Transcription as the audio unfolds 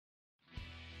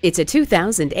It's a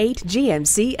 2008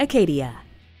 GMC Acadia.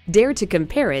 Dare to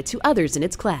compare it to others in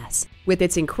its class with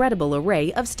its incredible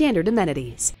array of standard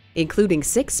amenities, including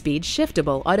 6-speed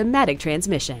shiftable automatic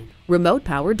transmission, remote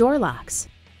power door locks,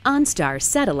 OnStar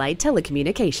satellite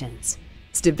telecommunications,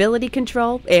 stability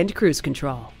control, and cruise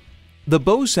control. The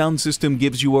Bose sound system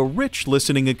gives you a rich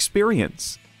listening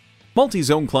experience.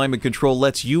 Multi-zone climate control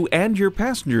lets you and your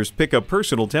passengers pick a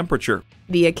personal temperature.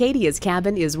 The Acadia's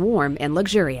cabin is warm and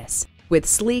luxurious, with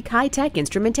sleek high-tech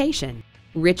instrumentation,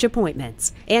 rich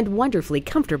appointments, and wonderfully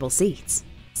comfortable seats.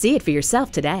 See it for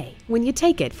yourself today when you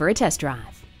take it for a test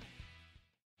drive.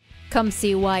 Come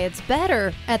see why it's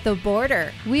better at the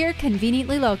border. We're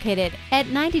conveniently located at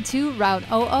 92 Route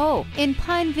 00 in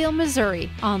Pineville,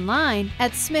 Missouri. Online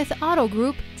at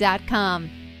smithautogroup.com.